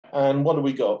And what do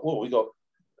we got? Well, we got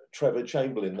Trevor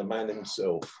Chamberlain, the man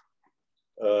himself.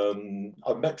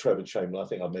 I've met Trevor Chamberlain. I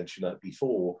think I mentioned that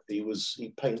before.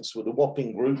 He paints with a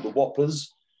whopping group, the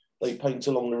Whoppers. They paint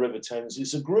along the River Thames.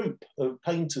 It's a group of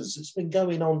painters. It's been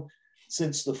going on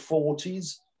since the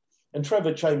 40s. And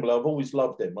Trevor Chamberlain, I've always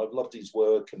loved him. I've loved his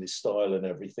work and his style and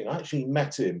everything. I actually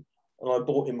met him and I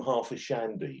bought him half a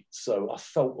shandy. So I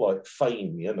felt like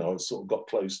fame, you know, I sort of got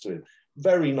close to him.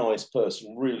 Very nice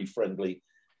person, really friendly.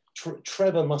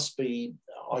 Trevor must be,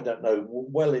 I don't know,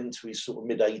 well into his sort of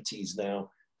mid-80s now,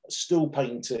 still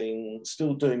painting,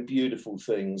 still doing beautiful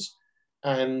things.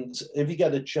 And if you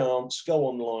get a chance, go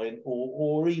online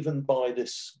or even buy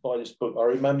this book. I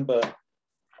remember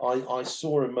I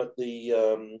saw him at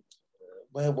the,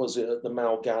 where was it, at the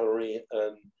Mall Gallery,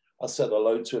 and I said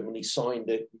hello to him and he signed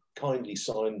it, kindly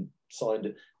signed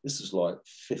it. This is like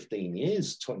 15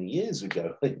 years, 20 years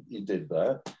ago, he did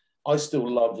that. I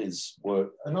still love his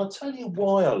work. And I'll tell you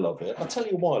why I love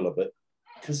it.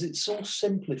 Because it's all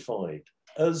simplified.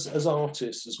 As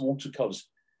artists, as watercolors,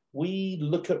 we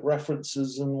look at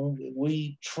references and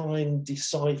we try and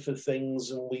decipher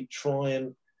things and we try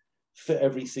and fit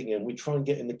everything in. We try and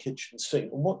get in the kitchen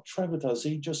sink. And what Trevor does,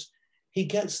 he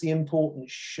gets the important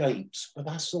shapes, but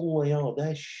that's all they are.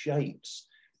 They're shapes.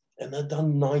 And they're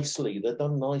done nicely.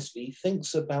 He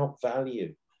thinks about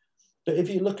value. But if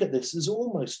you look at this, there's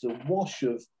almost a wash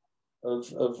of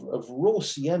raw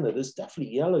sienna. There's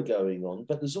definitely yellow going on,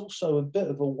 but there's also a bit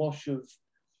of a wash of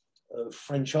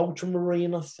French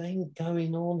ultramarine, I think,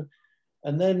 going on.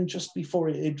 And then just before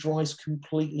it dries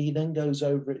completely, he then goes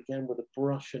over it again with a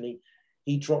brush and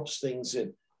he drops things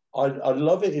in. I'd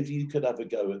love it if you could have a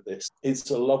go at this. It's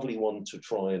a lovely one to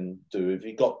try and do if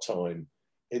you got time.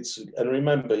 And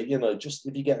remember, you know, just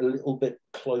if you get a little bit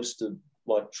close to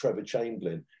like Trevor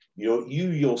Chamberlain, you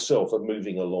yourself are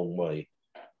moving a long way.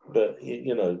 But,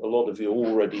 you know, a lot of you are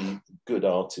already good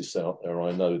artists out there.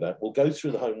 I know that. We'll go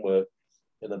through the homework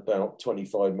in about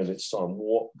 25 minutes time.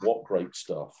 What great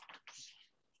stuff.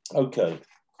 Okay.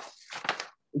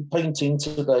 Painting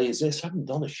today is this. I haven't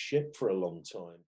done a shit for a long time.